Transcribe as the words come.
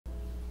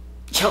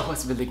Yo,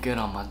 what's really good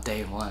on my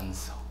day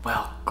ones?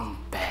 Welcome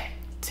back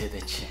to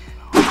the channel.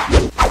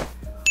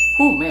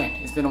 Oh man,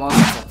 it's been a while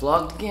since I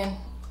vlogged again.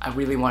 I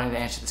really wanted to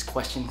answer this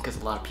question because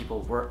a lot of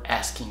people were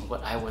asking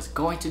what I was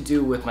going to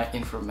do with my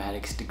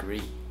informatics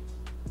degree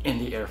in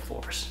the Air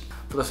Force.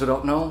 For those who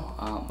don't know,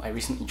 I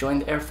recently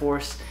joined the Air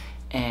Force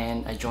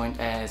and I joined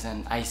as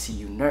an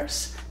ICU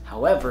nurse.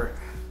 However,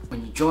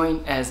 when you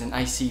join as an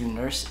ICU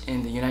nurse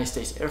in the United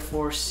States Air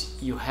Force,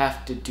 you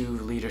have to do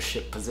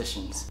leadership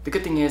positions. The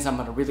good thing is I'm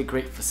at a really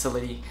great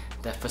facility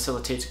that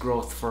facilitates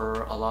growth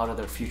for a lot of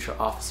their future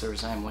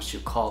officers. I'm what you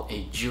call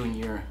a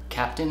junior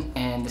captain,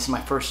 and this is my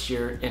first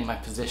year in my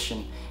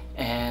position,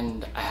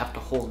 and I have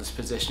to hold this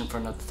position for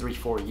another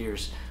 3-4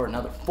 years, or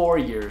another 4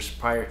 years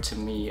prior to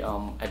me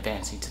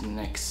advancing to the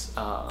next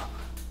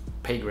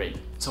pay grade.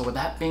 So with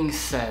that being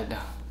said,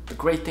 the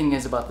great thing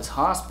is about this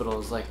hospital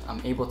is like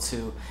I'm able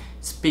to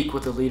speak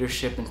with the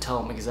leadership and tell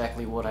them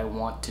exactly what I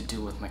want to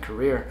do with my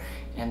career.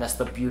 And that's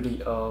the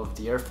beauty of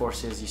the Air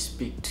Force, is you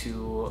speak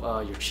to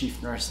your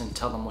chief nurse and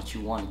tell them what you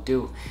want to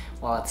do,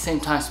 while at the same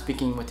time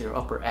speaking with your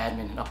upper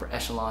admin and upper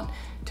echelon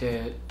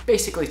to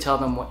basically tell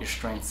them what your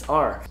strengths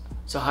are.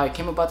 So how I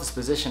came about this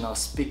position, I was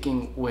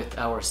speaking with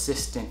our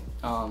assistant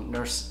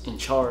nurse in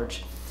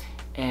charge,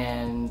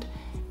 and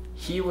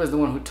he was the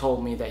one who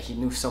told me that he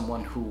knew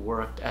someone who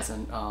worked as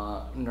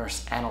a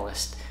nurse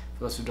analyst.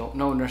 For those who don't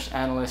know, nurse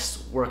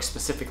analysts work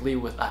specifically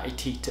with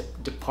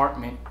IT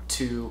department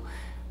to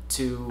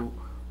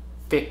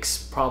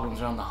fix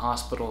problems around the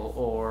hospital,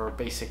 or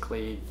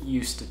basically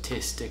use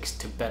statistics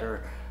to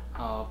better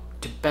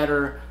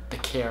the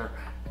care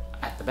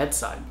at the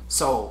bedside.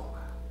 So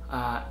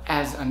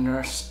as a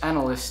nurse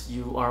analyst,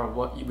 you are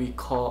what we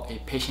call a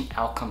patient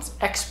outcomes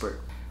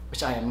expert,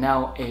 which I am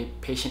now a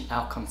patient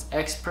outcomes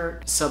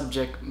expert,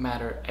 subject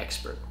matter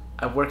expert.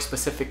 I work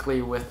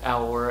specifically with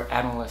our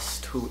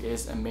analyst, who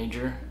is a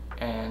major,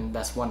 and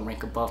that's one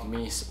rank above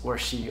me, where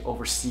she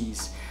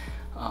oversees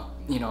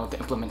the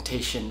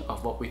implementation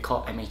of what we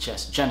call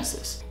MHS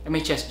Genesis.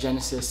 MHS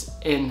Genesis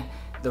in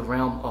the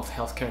realm of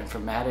healthcare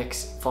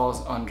informatics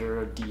falls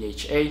under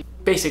DHA.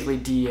 Basically,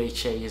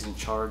 DHA is in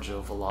charge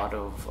of a lot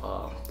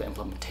of the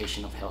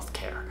implementation of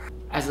healthcare.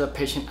 As a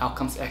patient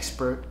outcomes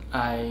expert,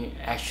 I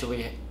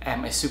actually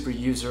am a super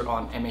user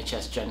on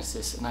MHS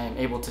Genesis, and I am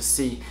able to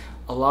see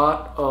a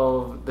lot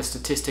of the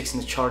statistics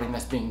and the charting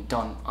that's being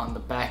done on the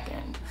back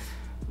end.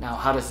 Now,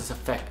 how does this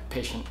affect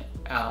patient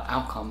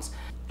outcomes?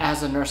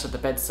 As a nurse at the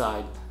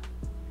bedside,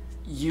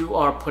 you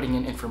are putting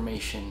in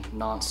information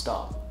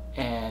non-stop,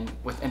 and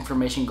with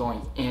information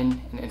going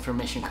in and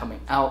information coming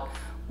out,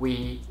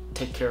 we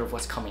take care of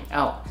what's coming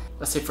out.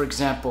 Let's say, for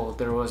example,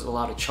 there was a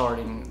lot of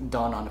charting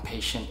done on a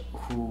patient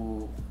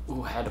who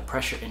had a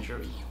pressure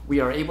injury. We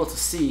are able to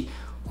see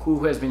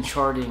who has been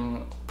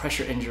charting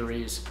pressure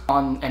injuries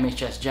on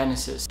MHS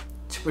Genesis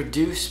to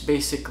produce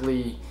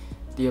basically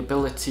the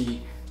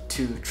ability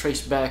to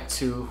trace back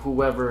to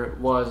whoever it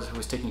was who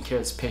was taking care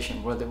of this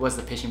patient, whether it was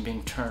the patient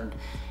being turned,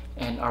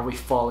 and are we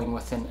falling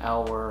within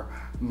our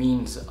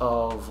means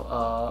of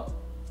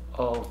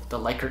the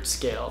Likert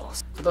scale.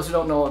 For those who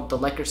don't know, the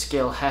Likert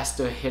scale has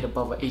to hit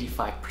above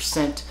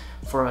 85%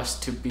 for us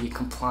to be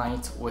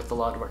compliant with a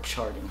lot of our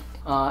charting.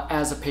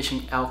 As a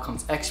patient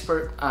outcomes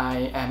expert,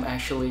 I am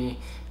actually,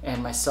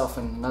 and myself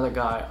and another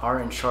guy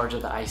are in charge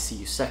of the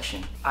ICU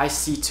section. I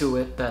see to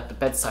it that the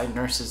bedside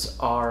nurses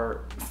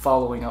are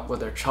following up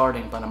with their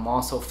charting, but I'm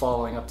also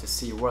following up to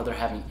see where they're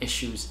having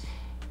issues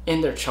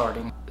in their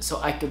charting, so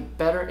I could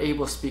better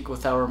able to speak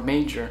with our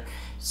major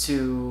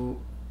to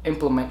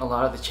implement a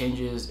lot of the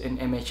changes in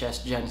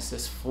MHS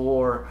Genesis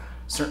for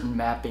certain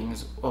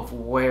mappings of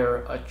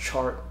where a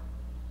chart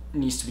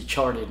needs to be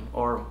charted,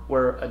 or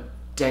where a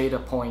data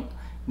point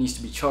needs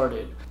to be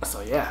charted.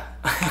 So yeah.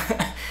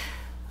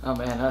 Oh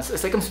man,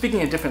 it's like I'm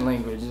speaking a different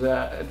language.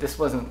 This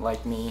wasn't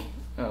like me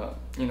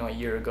a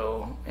year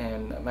ago,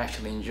 and I'm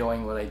actually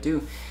enjoying what I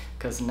do,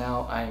 because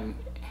now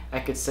I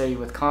could say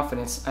with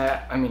confidence,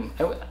 I'm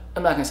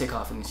not gonna say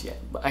confidence yet,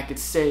 but I could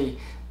say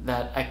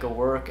that I could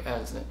work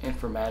as an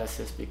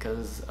informaticist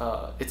because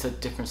it's a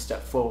different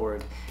step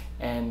forward.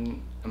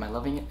 And am I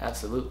loving it?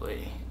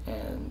 Absolutely.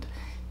 And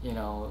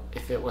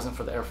if it wasn't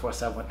for the Air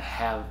Force, I wouldn't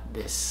have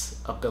this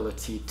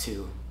ability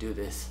to do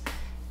this,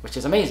 which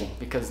is amazing,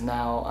 because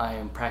now I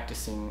am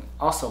practicing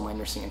also my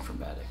nursing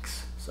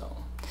informatics. So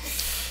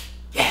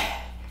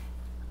yeah,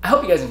 I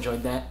hope you guys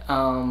enjoyed that.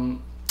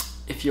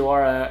 If you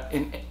are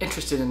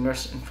interested in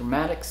nurse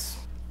informatics,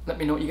 let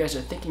me know what you guys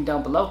are thinking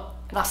down below,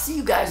 and I'll see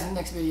you guys in the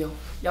next video.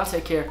 Y'all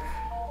take care.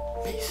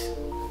 Peace.